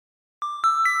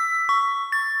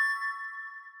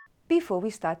Before we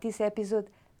start this episode,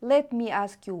 let me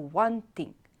ask you one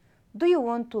thing. Do you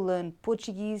want to learn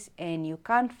Portuguese and you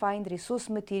can't find resource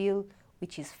material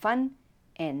which is fun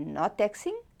and not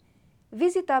taxing?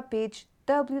 Visit our page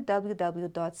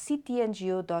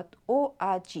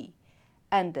www.ctngo.org.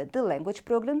 Under the language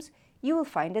programs, you will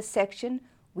find a section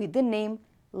with the name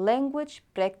Language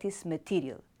Practice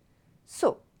Material.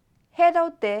 So, head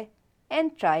out there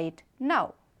and try it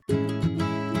now.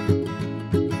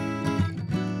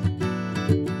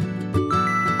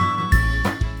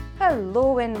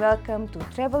 Hello and welcome to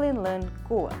Travel and Learn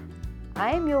Goa.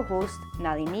 I am your host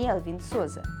Nalini Alvin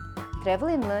Souza. Travel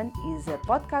and Learn is a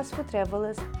podcast for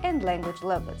travelers and language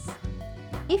lovers.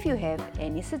 If you have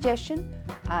any suggestion,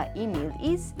 our email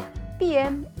is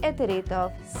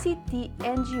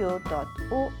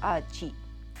pm@ctngo.org.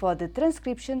 For the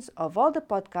transcriptions of all the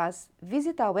podcasts,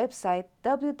 visit our website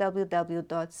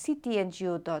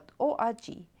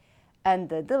www.ctngo.org.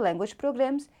 Under the language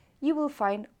programs, you will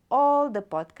find all the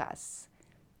podcasts.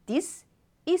 This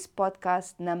is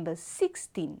podcast number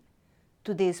 16.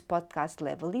 Today's podcast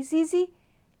level is easy,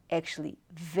 actually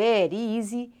very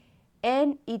easy,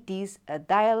 and it is a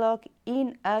dialogue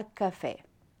in a cafe.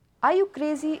 Are you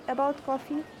crazy about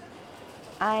coffee?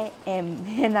 I am,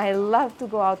 and I love to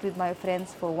go out with my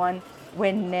friends for one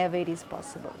whenever it is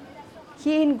possible.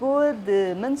 Here in Goa,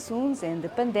 the monsoons and the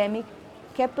pandemic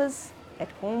kept us at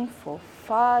home for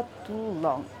far too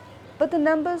long. But the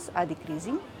numbers are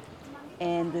decreasing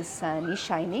and the sun is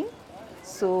shining,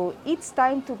 so it's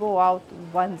time to go out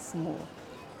once more.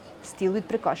 Still with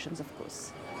precautions, of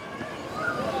course.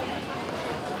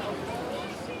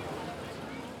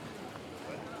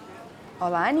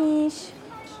 Olá, Anish.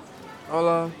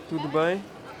 Olá, tudo bem?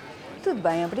 Tudo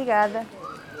bem, obrigada.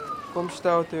 Como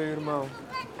está o teu irmão?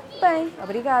 Bem,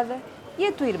 obrigada. E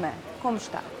a tua irmã, como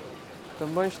está?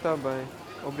 Também está bem,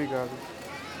 obrigado.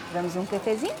 Vamos um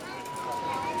cafezinho?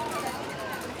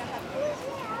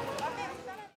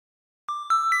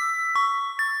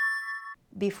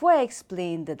 Before I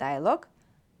explain the dialogue,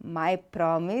 my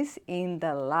promise in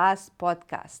the last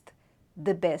podcast,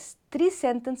 the best 3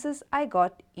 sentences I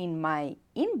got in my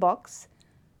inbox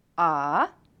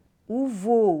are: o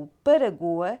voo para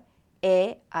Goa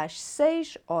é às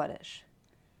 6 horas.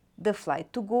 The flight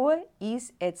to Goa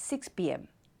is at 6 p.m.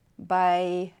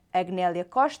 By Agnélia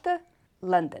Costa,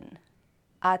 London.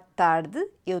 À tarde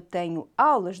eu tenho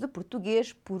aulas de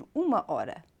português por 1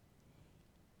 hora.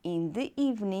 In the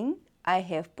evening, I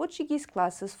have Portuguese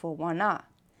classes for 1 hour.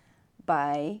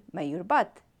 By Mayur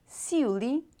Bhatt,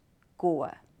 Siuli,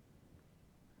 Goa.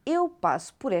 Eu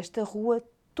passo por esta rua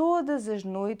todas as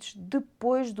noites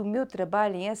depois do meu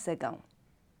trabalho em Açagão.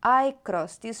 I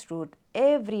cross this road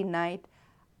every night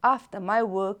after my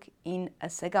work in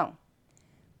Açagão.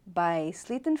 By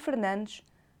Slitan Fernandes,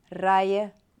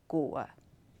 Raia, Goa.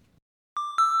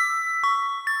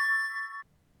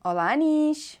 Olá,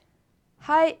 Anish.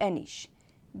 Hi, Anish.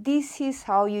 This is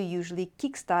how you usually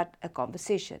kickstart a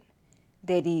conversation.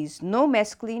 There is no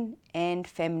masculine and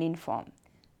feminine form.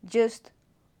 Just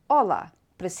Olá,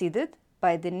 preceded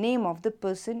by the name of the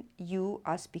person you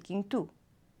are speaking to.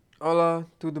 Olá,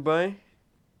 tudo bem?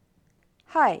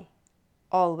 Hi,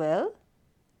 all well?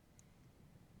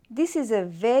 This is a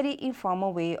very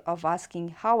informal way of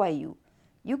asking how are you.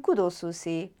 You could also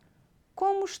say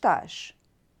Como estás?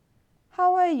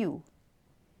 How are you?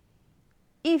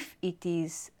 If it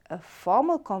is a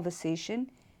formal conversation,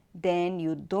 then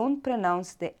you don't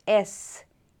pronounce the S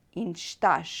in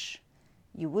estás.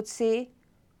 You would say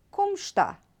Como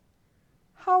está?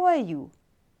 How are you?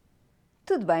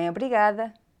 Tudo bem,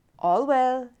 obrigada. All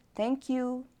well, thank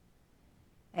you.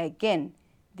 Again,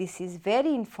 this is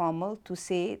very informal to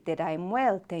say that I'm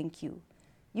well, thank you.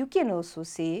 You can also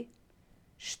say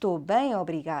Estou bem,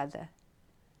 obrigada.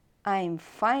 I'm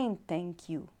fine, thank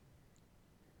you.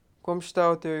 Como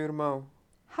está o teu irmão?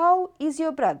 How is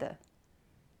your brother?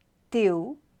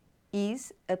 Teu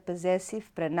is a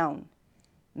possessive pronoun.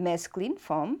 Masculine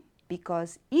form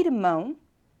because irmão,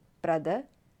 brother,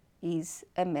 is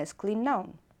a masculine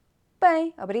noun.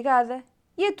 Bem, obrigada.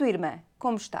 E a tua irmã,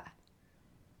 como está?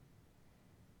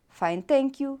 Fine,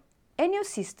 thank you. And your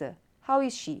sister, how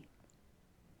is she?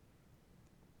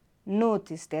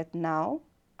 Notice that now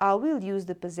I will use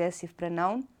the possessive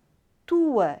pronoun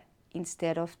tua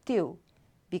instead of teu,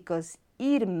 because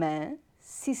irmã,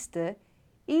 sister,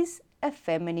 is a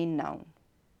feminine noun.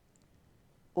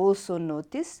 Also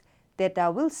notice that I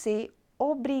will say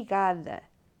obrigada,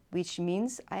 which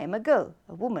means I am a girl,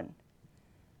 a woman.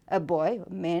 A boy, a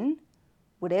man,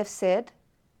 would have said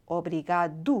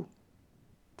obrigado.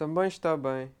 Também está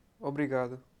bem,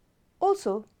 obrigado.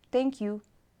 Also, thank you.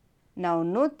 Now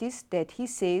notice that he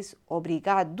says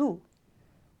obrigado,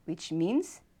 which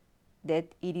means that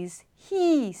it is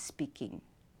he speaking.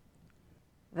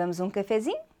 Vamos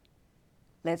cafezinho?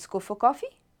 Let's go for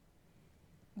coffee?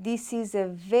 This is a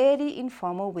very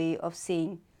informal way of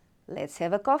saying let's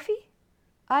have a coffee.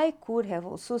 I could have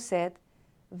also said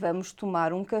vamos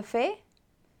tomar café.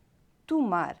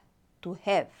 Tomar, to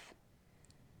have.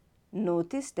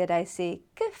 Notice that I say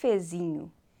cafezinho.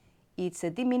 It's a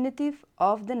diminutive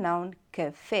of the noun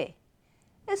café,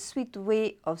 a sweet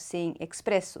way of saying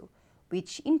expresso,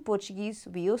 which in Portuguese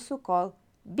we also call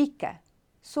bica.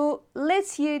 So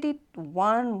let's hear it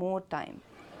one more time.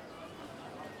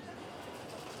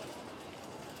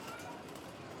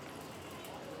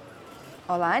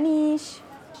 Olá, Anis.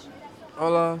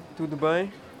 Olá, tudo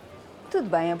bem? Tudo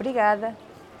bem, obrigada.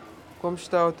 Como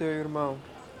está o teu irmão?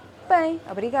 Bem,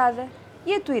 obrigada.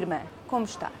 E a tua irmã, como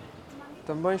está?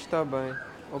 Também está bem,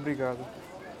 obrigado.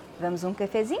 Vamos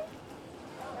cafezinho?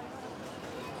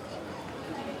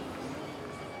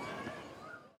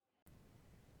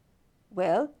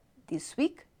 Well, this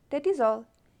week, that is all.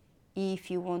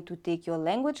 If you want to take your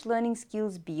language learning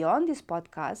skills beyond this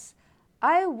podcast,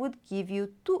 I would give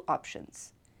you two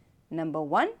options. Number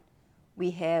one,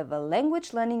 we have a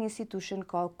language learning institution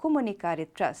called Comunicare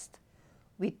Trust.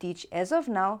 We teach, as of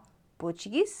now,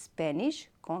 Portuguese, Spanish,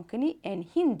 Konkani, and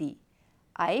Hindi.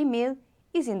 Our email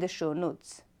is in the show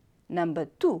notes. Number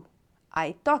two,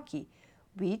 italki,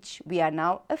 which we are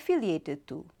now affiliated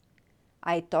to.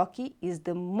 italki is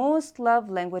the most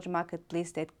loved language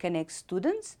marketplace that connects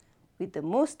students with the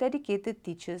most dedicated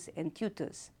teachers and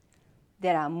tutors.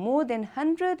 There are more than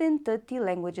 130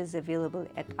 languages available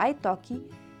at italki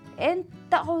and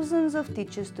thousands of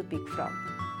teachers to pick from.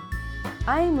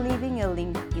 I am leaving a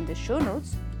link in the show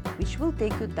notes which will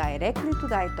take you directly to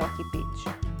the italki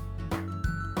page.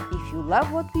 If you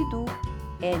love what we do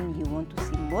and you want to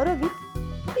see more of it,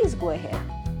 please go ahead,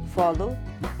 follow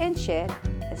and share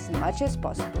as much as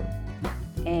possible.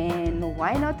 And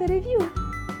why not a review?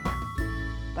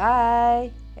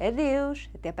 Bye! Adeus!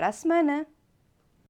 Até para a semana!